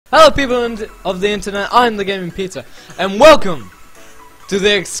Hello people of the internet, I'm the Gaming Pizza, and welcome to the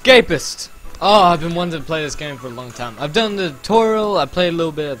Escapist. Oh, I've been wanting to play this game for a long time. I've done the tutorial, I played a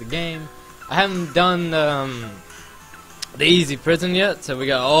little bit of the game. I haven't done the easy prison yet, so we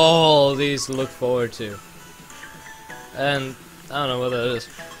got all these to look forward to. And I don't know what that is.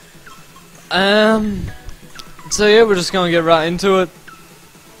 So yeah, we're just gonna get right into it.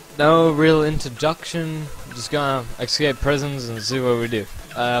 No real introduction, just gonna escape prisons and see what we do.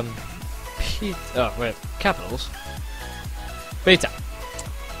 Capitals. Beta.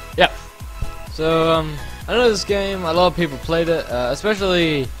 Yep. So, I know this game, a lot of people played it,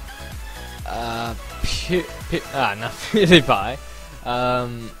 especially, not PewDiePie,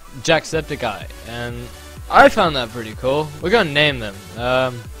 Jacksepticeye, and I found that pretty cool. We're gonna name them.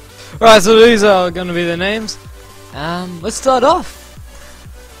 Alright, so these are gonna be the names. Let's start off.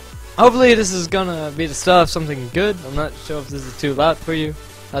 Hopefully this is gonna be the start of something good. I'm not sure if this is too loud for you.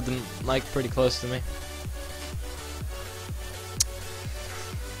 I had the mic pretty close to me.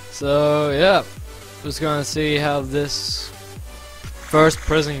 So yeah, just gonna see how this first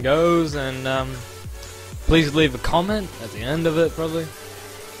prison goes, and please leave a comment at the end of it, probably.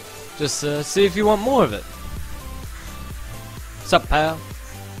 Just see if you want more of it. What's up, pal?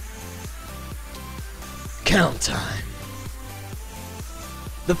 Count time.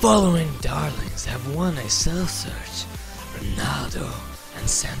 The following darlings have won a self-search. Ronaldo and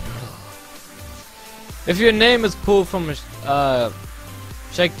Central. If your name is pulled from a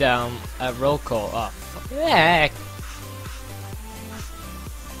shakedown at roll call, yeah.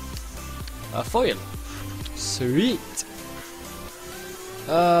 For you. Sweet.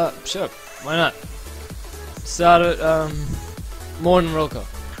 Sure. Why not? Start it, morning roll call.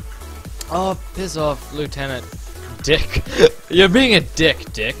 Oh, piss off, Lieutenant Dick. You're being a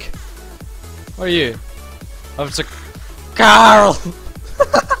dick, Dick. What are you? Officer Carl!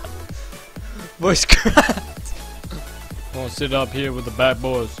 Voice cracked. Wanna sit up here with the bad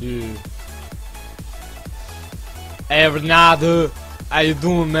boys, yeah. Hey, Ronaldo, how you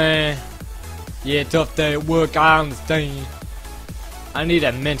doing, man? Yeah, tough day at work, I understand. I need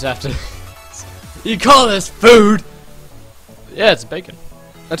a mint after this. You call this food? Yeah, it's bacon.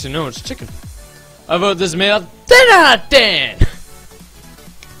 Actually, no, it's chicken. I vote this meal 10 out of 10!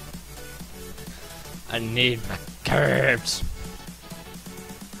 I need my carbs.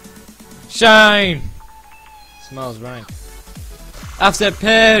 Shine! Smells rank. After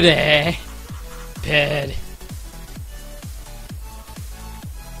Petty. Petty.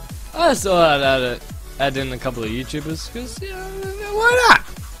 I just thought I'd add in a couple of YouTubers, because, you know, why not?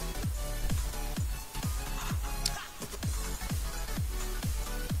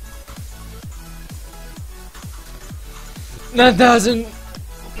 Nine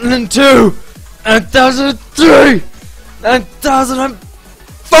 9,002, 9,003,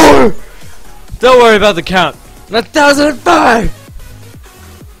 9,004. Don't worry about the count. 9,005.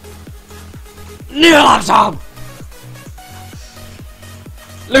 Awesome.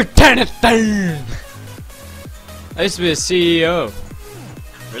 Lieutenant Dean. I used to be a CEO.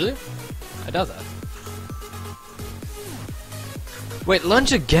 Really? I doubt that. Wait,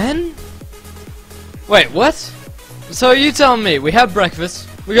 lunch again? Wait, what? So you tell me, we have breakfast,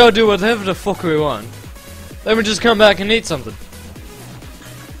 we gotta do whatever the fuck we want, then we just come back and eat something.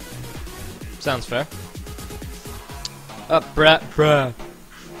 Sounds fair. Bruh.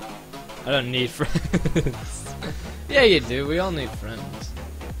 I don't need friends. Yeah, you do, we all need friends.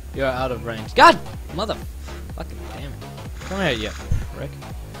 You're out of range. God! Mother fucking damn it. Come here, you Rick.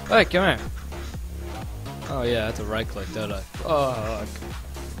 Wait, come here. Oh yeah, I have to right click, don't I? Fuck.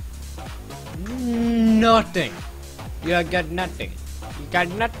 Nothing. You got nothing. You got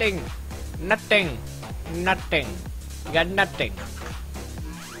nothing. Nothing. Nothing. You got nothing.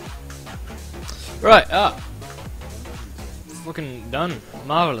 Right, fucking done.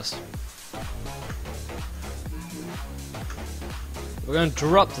 Marvelous. We're gonna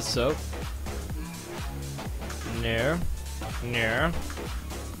drop the soap. Near. Near.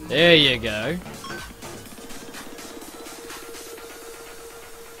 There you go.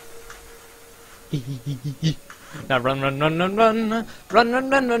 Now run, and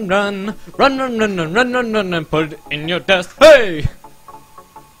put it in your desk. Hey!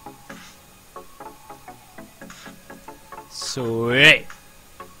 Sweet.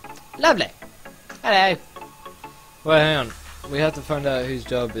 Lovely. Hello. Well, hang on. We have to find out whose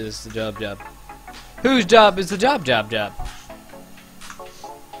job is the job. Whose job is the job?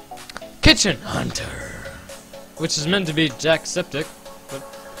 Kitchen Hunter. Which is meant to be Jackseptic, but...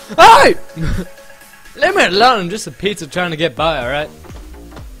 Hey! Leave me alone, I'm just a pizza trying to get by, alright?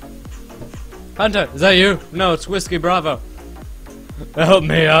 Hunter, is that you? No, it's Whiskey Bravo. Help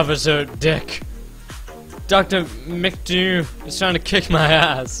me, Officer Dick. Dr. McDew is trying to kick my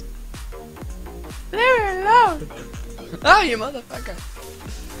ass. Leave me alone. Oh, you motherfucker.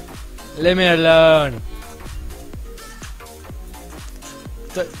 Leave me alone.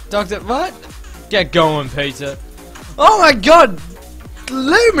 Doctor, what? Get going, Peter. Oh my god!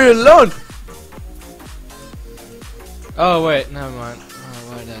 Leave me alone! Oh wait, never mind. Oh,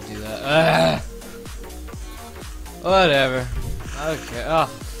 why did I do that? Whatever. Okay. Oh,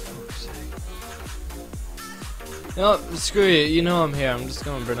 fuck's sake. You know what? Screw you. You know I'm here. I'm just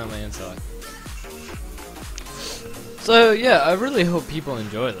gonna burn out my inside. So yeah, I really hope people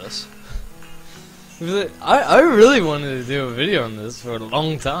enjoy this. I really wanted to do a video on this for a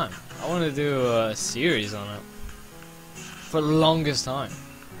long time. I want to do a series on it for the longest time.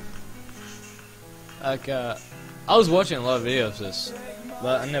 Like, I was watching a lot of videos of this,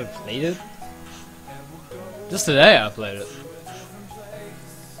 but I never played it. Just today I played it.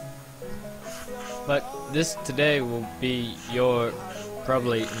 But this today will be your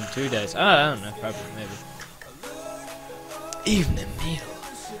probably in 2 days. I don't know, probably, maybe. Evening meal.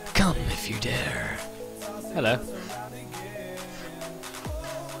 Come if you dare. Hello.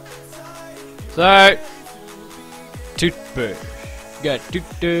 Sorry. Toothbrush. Got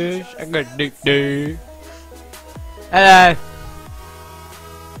toothbrush. I got toothbrush. Hello.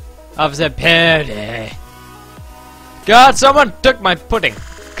 Officer Perry. God, someone took my pudding.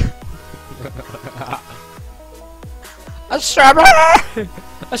 A strawberry.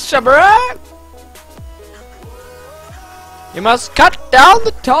 A strawberry. You must cut down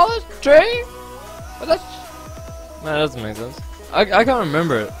the tallest tree. Well, that doesn't make sense. I can't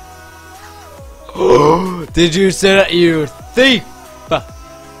remember it. Did you see that, you thief?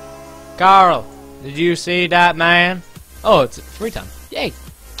 Carl, did you see that, man? Oh, it's free time. Yay!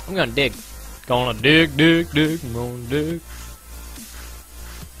 I'm gonna dig. Gonna dig, dig, dig. I'm gonna dig.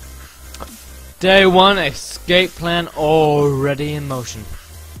 Day 1 escape plan already in motion.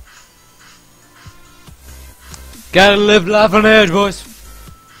 Gotta live life on the edge, boys.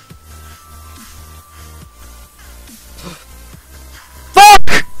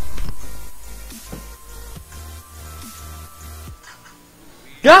 Fuck!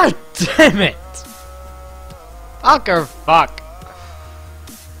 God damn it! Fucker, fuck.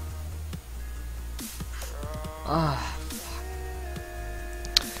 Ah,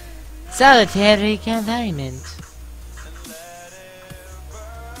 fuck. Solitary confinement.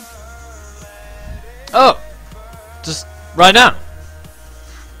 Oh! Just right now.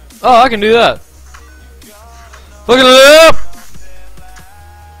 Oh, I can do that. Look at it up!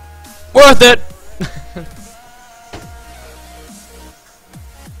 Worth it!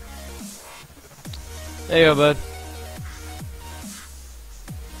 There you go, bud.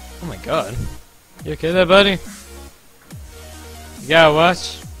 Oh my god. You okay there, buddy? You gotta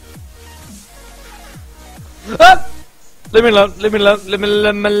watch. Ah! Leave me alone, leave me alone, leave me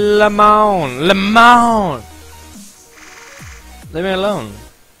alone, leave me alone.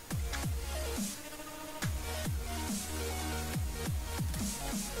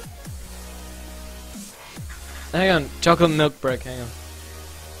 Hang on, chocolate milk break, hang on.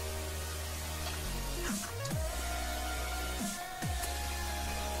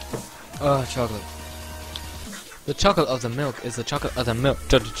 Oh, chocolate. The chocolate of the milk is the chocolate of the milk.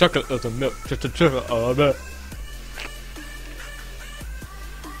 The chocolate of the milk. The chocolate of the milk.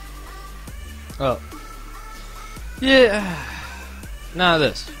 Oh. Yeah. Now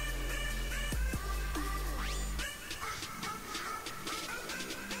this.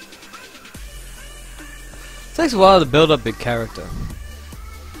 It takes a while to build up a character.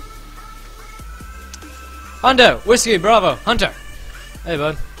 Hunter! Whiskey, bravo! Hunter! Hey,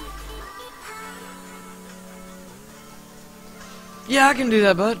 bud. Yeah, I can do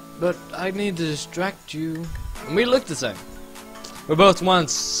that, bud. But I need to distract you. And we look the same. We're both one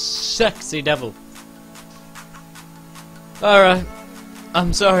sexy devil. Alright.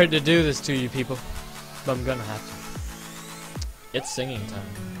 I'm sorry to do this to you people. But I'm gonna have to. It's singing time.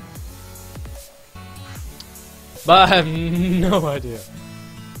 But I have no idea.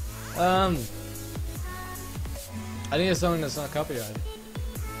 I need a song that's not copyrighted.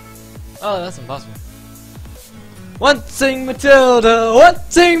 Oh, that's impossible. One sing Matilda,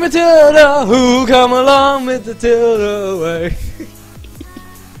 who come along with the Tilda way.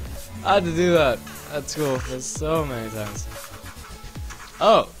 I had to do that at school for so many times.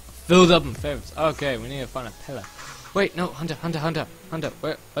 Oh, filled up in favorites. Okay, we need to find a pillar. Wait, no, Hunter,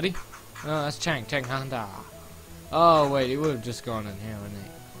 where, buddy? No, that's Chang, Hunter. Oh, wait, he would have just gone in here, wouldn't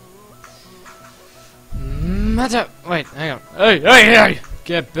he? Hunter, wait, hang on. Hey,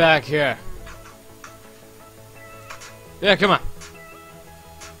 get back here. Yeah, come on.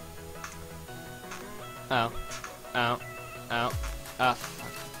 Ow. Ow. Ow. Ah.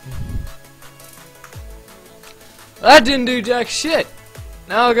 That didn't do jack shit.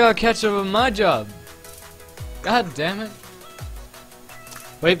 Now I gotta catch up with my job. God damn it.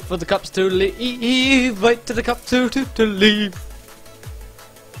 Wait for the cops to leave. Wait till the cops to leave.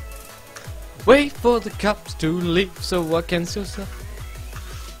 Wait for the cops to leave so I can still stuff.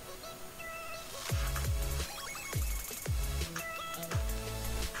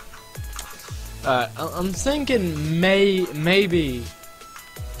 I'm thinking maybe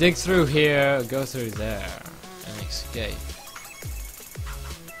dig through here, go through there, and escape.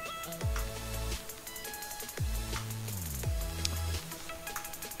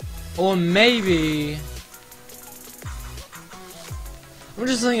 Or maybe I'm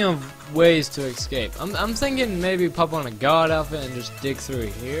just thinking of ways to escape. I'm thinking maybe pop on a guard outfit and just dig through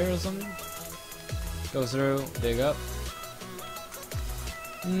here or something. Go through, dig up.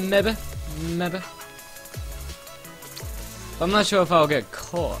 Maybe. But I'm not sure if I'll get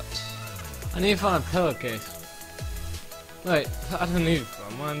caught. I need to find a pillowcase. Wait, I don't need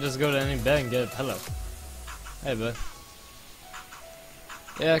one. Why don't I just go to any bed and get a pillow? Hey, bud.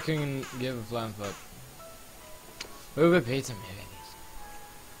 Yeah, I can give a flying foot. Uber pizza, maybe.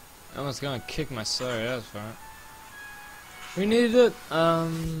 I almost gonna kick my sorry ass for it. We needed it.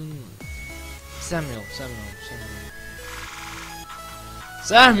 Samuel.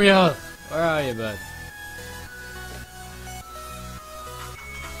 Samuel! Where are you, bud?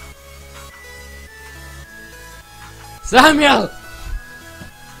 Samuel!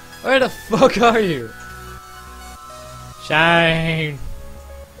 Where the fuck are you? Shine!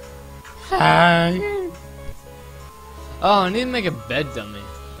 Shine! Oh, I need to make a bed dummy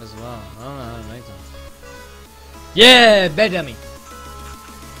as well. I don't know how to make them. Yeah, bed dummy!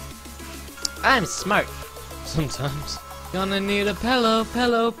 I'm smart. Sometimes. Gonna need a pillow.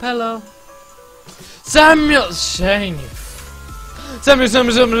 Samuel! Shane, you.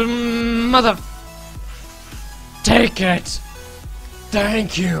 Samuel, mother. Take it!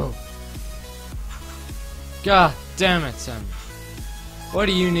 Thank you! God damn it, Samuel. What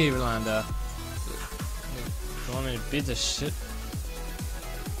do you need, Rolanda? You want me to beat the shit?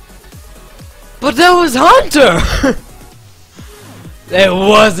 But that was Hunter! It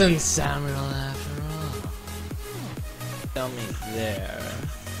wasn't Samuel after all. Tell me there.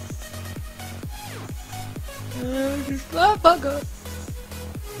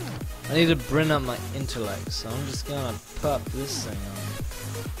 I need to bring up my intellect, so I'm just gonna pop this thing on.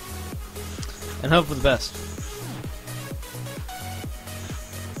 And hope for the best.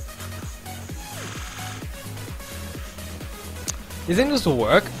 You think this will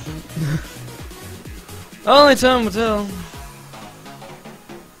work? Only time will tell.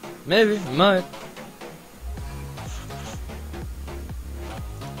 Maybe, it might.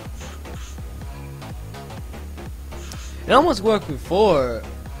 It almost worked before.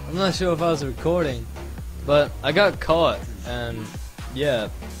 I'm not sure if I was recording, but I got caught, and yeah,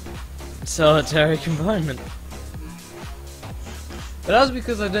 solitary confinement. But that was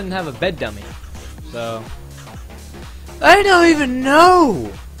because I didn't have a bed dummy, so I don't even know.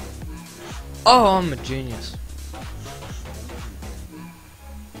 Oh, I'm a genius.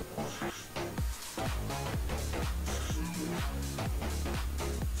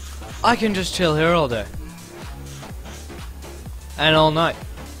 I can just chill here all day. And all night.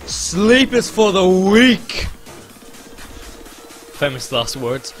 Sleep is for the weak! Famous last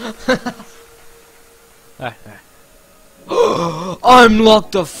words. I'm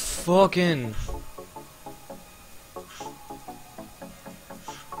locked the fuck in.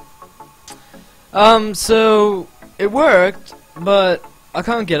 So it worked, but I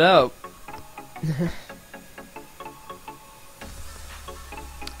can't get out.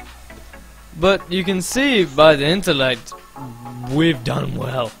 But you can see by the intellect, we've done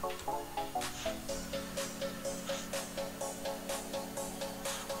well.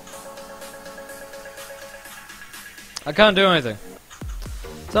 I can't do anything,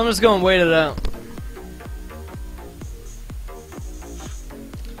 so I'm just gonna wait it out.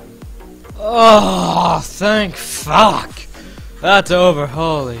 Oh, thank fuck! That's over,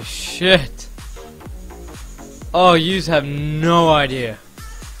 holy shit. Oh, yous have no idea.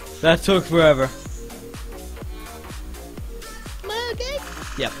 That took forever. Am I okay?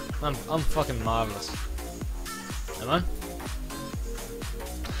 Yep, I'm fucking marvelous. Am I?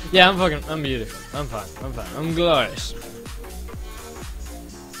 Yeah, I'm beautiful. I'm fine. I'm glorious.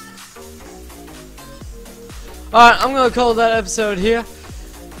 Alright, I'm gonna call that episode here.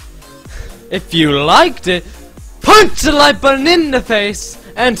 If you liked it, punch the like button in the face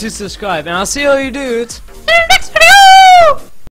and to subscribe. And I'll see all you dudes